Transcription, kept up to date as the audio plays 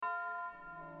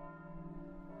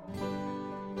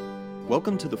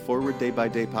Welcome to the Forward Day by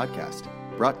Day podcast,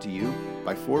 brought to you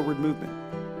by Forward Movement.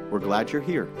 We're glad you're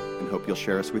here and hope you'll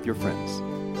share us with your friends.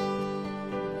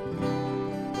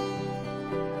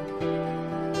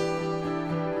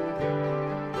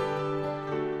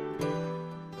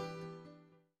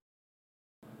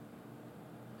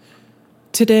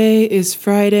 Today is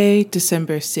Friday,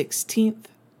 December 16th,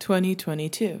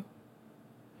 2022.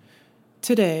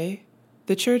 Today,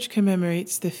 the Church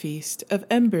commemorates the feast of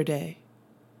Ember Day.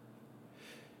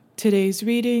 Today's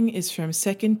reading is from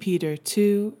 2 Peter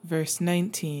 2, verse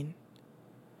 19.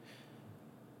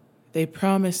 They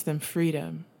promise them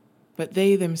freedom, but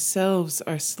they themselves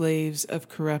are slaves of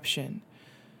corruption,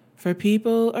 for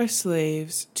people are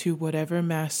slaves to whatever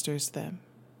masters them.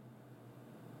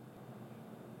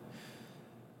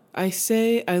 I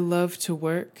say I love to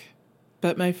work,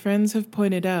 but my friends have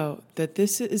pointed out that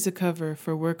this is a cover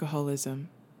for workaholism.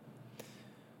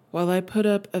 While I put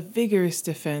up a vigorous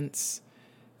defense,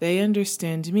 they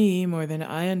understand me more than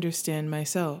I understand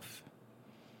myself.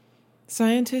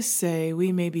 Scientists say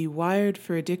we may be wired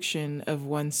for addiction of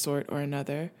one sort or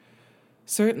another.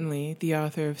 Certainly, the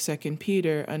author of 2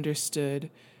 Peter understood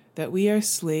that we are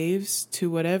slaves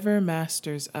to whatever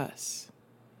masters us.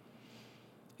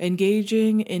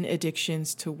 Engaging in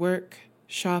addictions to work,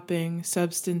 shopping,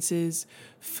 substances,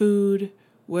 food,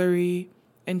 worry,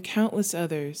 and countless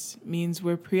others means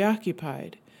we're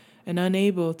preoccupied and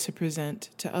unable to present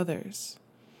to others.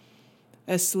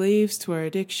 As slaves to our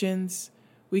addictions,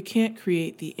 we can't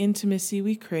create the intimacy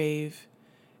we crave,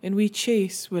 and we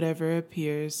chase whatever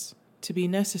appears to be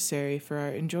necessary for our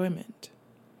enjoyment.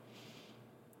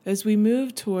 As we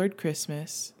move toward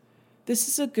Christmas, this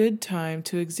is a good time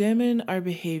to examine our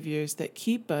behaviors that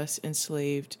keep us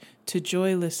enslaved to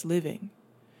joyless living.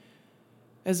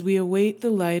 As we await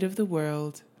the light of the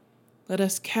world, let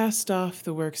us cast off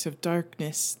the works of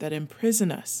darkness that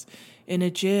imprison us in a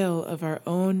jail of our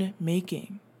own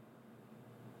making.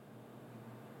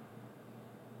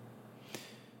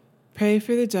 Pray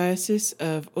for the Diocese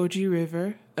of Oji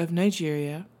River of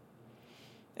Nigeria.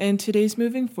 And today's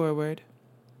moving forward,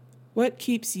 what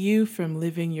keeps you from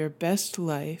living your best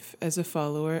life as a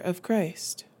follower of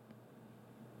Christ?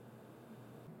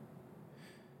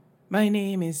 My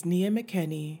name is Nia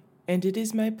McKenney, and it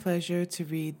is my pleasure to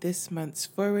read this month's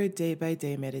Forward Day by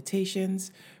Day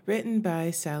Meditations written by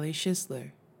Sally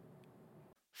Schisler.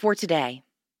 For today,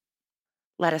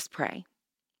 let us pray.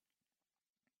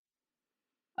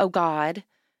 O God,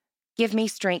 give me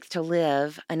strength to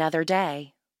live another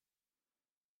day.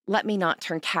 Let me not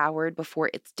turn coward before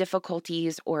its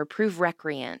difficulties or prove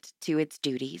recreant to its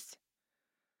duties.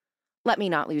 Let me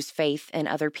not lose faith in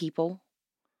other people.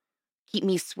 Keep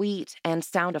me sweet and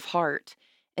sound of heart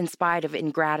in spite of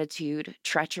ingratitude,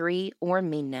 treachery, or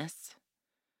meanness.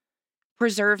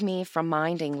 Preserve me from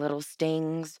minding little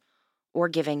stings or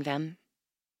giving them.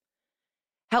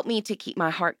 Help me to keep my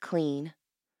heart clean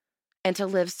and to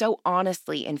live so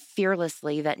honestly and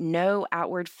fearlessly that no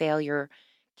outward failure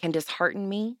can dishearten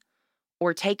me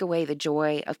or take away the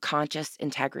joy of conscious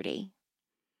integrity.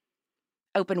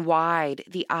 Open wide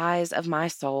the eyes of my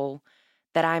soul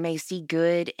that I may see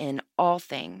good in all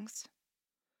things.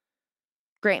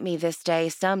 Grant me this day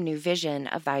some new vision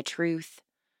of thy truth.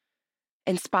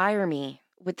 Inspire me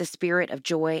with the spirit of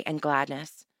joy and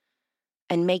gladness,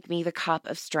 and make me the cup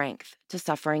of strength to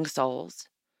suffering souls.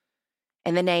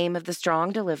 In the name of the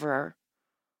strong deliverer,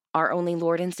 our only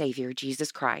Lord and Savior,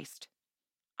 Jesus Christ.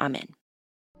 Amen.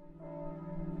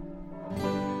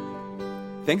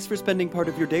 Thanks for spending part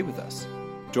of your day with us.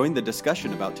 Join the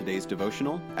discussion about today's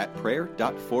devotional at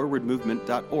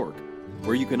prayer.forwardmovement.org,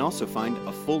 where you can also find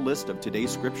a full list of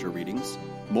today's scripture readings,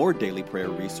 more daily prayer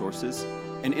resources,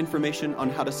 and information on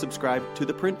how to subscribe to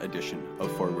the print edition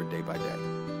of Forward Day by Day.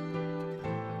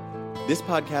 This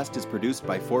podcast is produced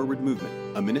by Forward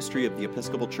Movement, a ministry of the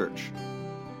Episcopal Church.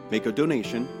 Make a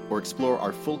donation or explore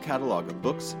our full catalog of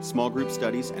books, small group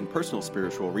studies, and personal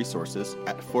spiritual resources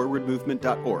at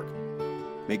forwardmovement.org.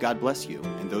 May God bless you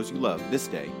and those you love this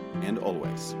day and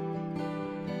always.